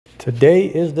Today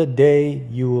is the day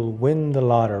you will win the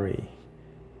lottery.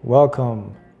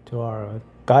 Welcome to our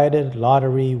guided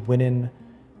lottery winning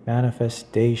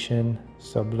manifestation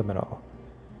subliminal.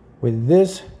 With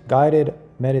this guided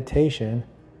meditation,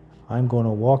 I'm going to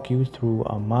walk you through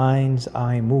a mind's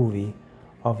eye movie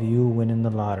of you winning the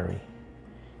lottery.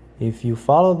 If you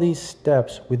follow these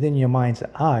steps within your mind's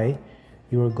eye,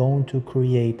 you are going to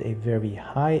create a very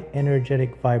high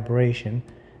energetic vibration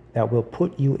that will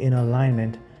put you in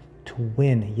alignment to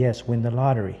win the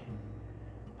lottery.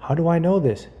 How do I know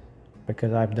this?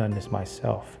 Because I've done this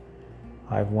myself.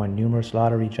 I've won numerous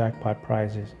lottery jackpot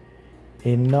prizes,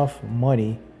 enough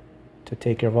money to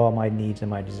take care of all my needs and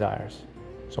my desires.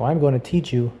 So I'm going to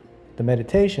teach you the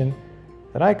meditation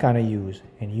that I kind of use,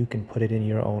 and you can put it in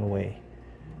your own way.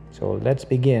 So let's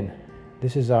begin.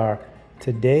 This is our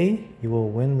Today You Will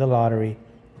Win the Lottery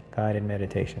guided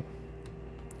meditation.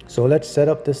 So let's set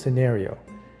up the scenario.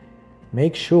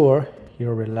 Make sure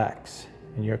you're relaxed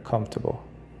and you're comfortable.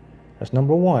 That's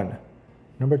number one.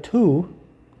 Number two,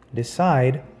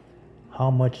 decide how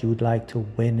much you would like to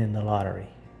win in the lottery.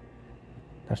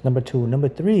 That's number two. Number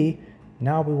three,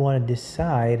 now we want to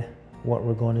decide what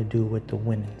we're going to do with the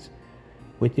winnings.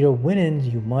 With your winnings,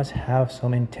 you must have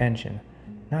some intention,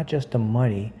 not just the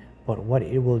money, but what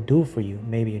it will do for you.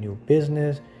 Maybe a new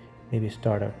business, maybe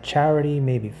start a charity,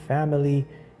 maybe family,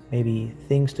 maybe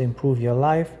things to improve your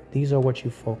life. These are what you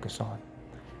focus on.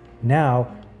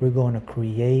 Now we're going to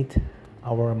create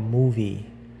our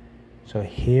movie. So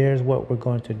here's what we're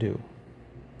going to do.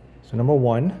 So number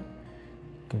one,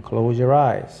 you can close your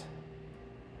eyes.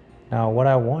 Now what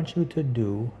I want you to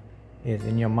do is,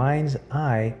 in your mind's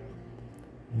eye,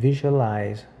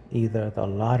 visualize either the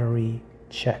lottery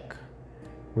check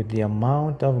with the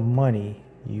amount of money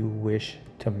you wish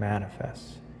to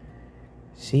manifest.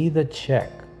 See the check.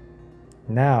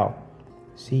 Now,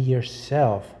 see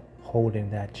yourself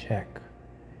holding that check.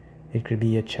 It could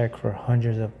be a check for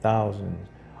hundreds of thousands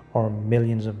or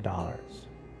millions of dollars.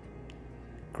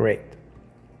 Great.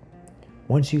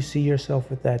 Once you see yourself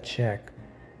with that check,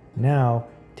 now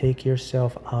take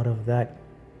yourself out of that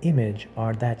image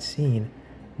or that scene.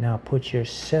 Now put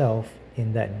yourself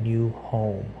in that new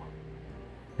home.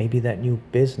 Maybe that new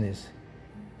business.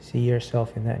 See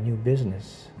yourself in that new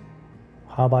business.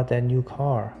 How about that new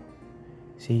car?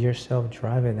 See yourself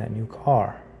driving that new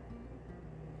car.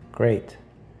 Great.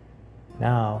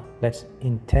 Now let's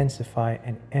intensify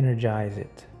and energize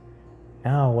it.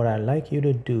 Now what I'd like you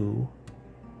to do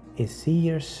is see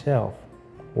yourself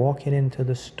walking into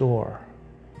the store,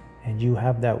 and you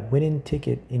have that winning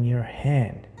ticket in your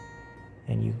hand,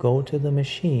 and you go to the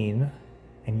machine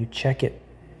and you check it,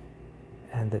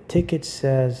 and the ticket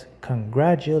says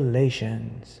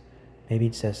congratulations. Maybe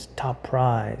it says top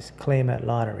prize, claim at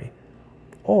lottery.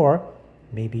 Or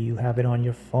maybe you have it on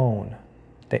your phone,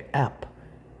 the app.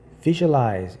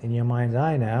 Visualize in your mind's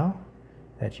eye now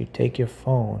that you take your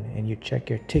phone and you check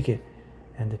your ticket,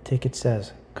 and the ticket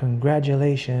says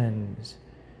congratulations,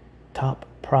 top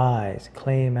prize,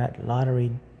 claim at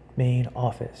lottery main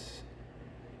office.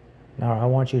 Now I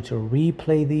want you to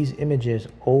replay these images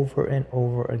over and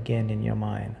over again in your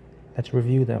mind. Let's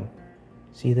review them.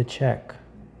 See the check.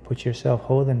 Put yourself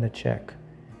holding the check.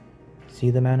 See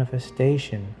the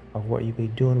manifestation of what you'll be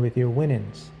doing with your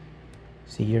winnings.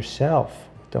 See yourself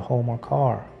with the home or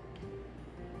car.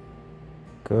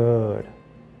 Good.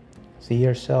 See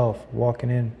yourself walking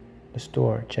in the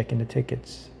store, checking the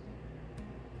tickets.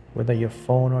 Whether your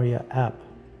phone or your app.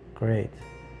 Great.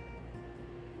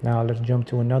 Now let's jump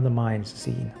to another mind's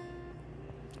scene.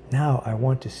 Now I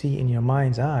want to see in your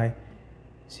mind's eye,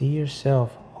 see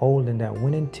yourself holding that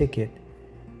winning ticket,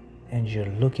 and you're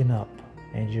looking up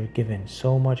and you're giving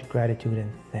so much gratitude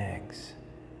and thanks.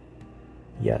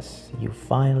 Yes, you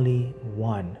finally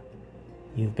won.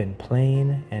 You've been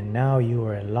playing and now you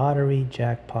are a lottery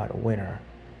jackpot winner.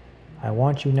 I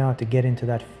want you now to get into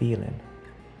that feeling.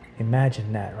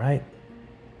 Imagine that, right?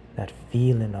 That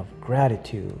feeling of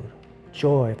gratitude,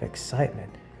 joy, of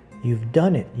excitement. You've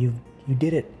done it. You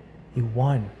did it. You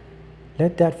won.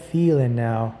 Let that feeling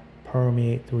now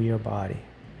permeate through your body.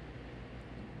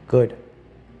 Good.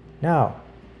 Now,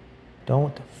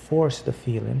 don't force the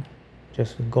feeling.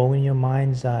 Just go in your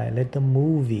mind's eye. Let the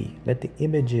movie, let the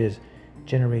images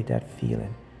generate that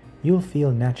feeling. You'll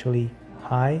feel naturally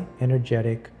high,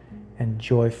 energetic, and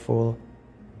joyful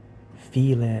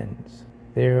feelings.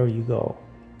 There you go.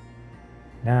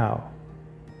 Now,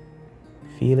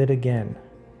 feel it again,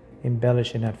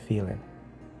 embellishing that feeling.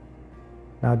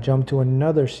 Now jump to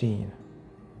another scene.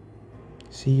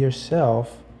 See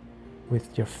yourself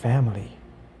with your family,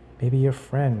 maybe your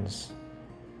friends,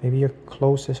 maybe your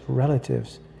closest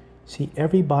relatives. See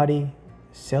everybody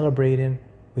celebrating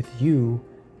with you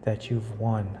that you've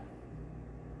won.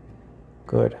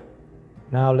 Good.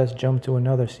 Now let's jump to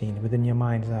another scene within your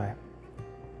mind's eye.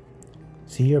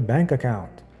 See your bank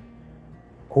account.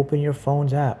 Open your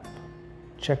phone's app.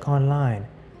 Check online.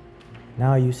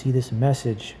 Now you see this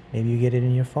message. Maybe you get it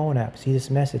in your phone app. See this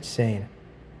message saying,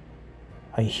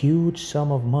 a huge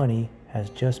sum of money has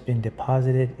just been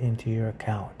deposited into your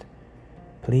account.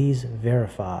 Please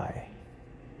verify.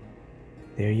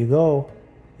 There you go.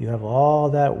 You have all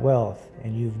that wealth,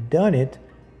 and you've done it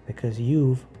because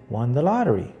you've won the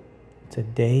lottery.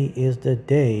 Today is the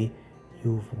day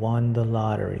you've won the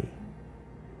lottery.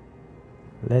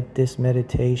 Let this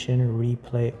meditation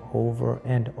replay over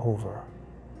and over.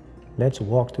 Let's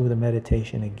walk through the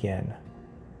meditation again,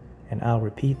 and I'll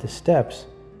repeat the steps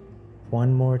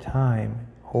one more time,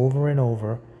 over and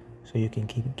over, so you can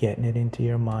keep getting it into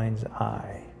your mind's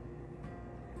eye.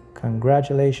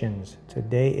 Congratulations,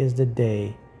 today is the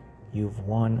day you've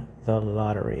won the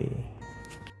lottery.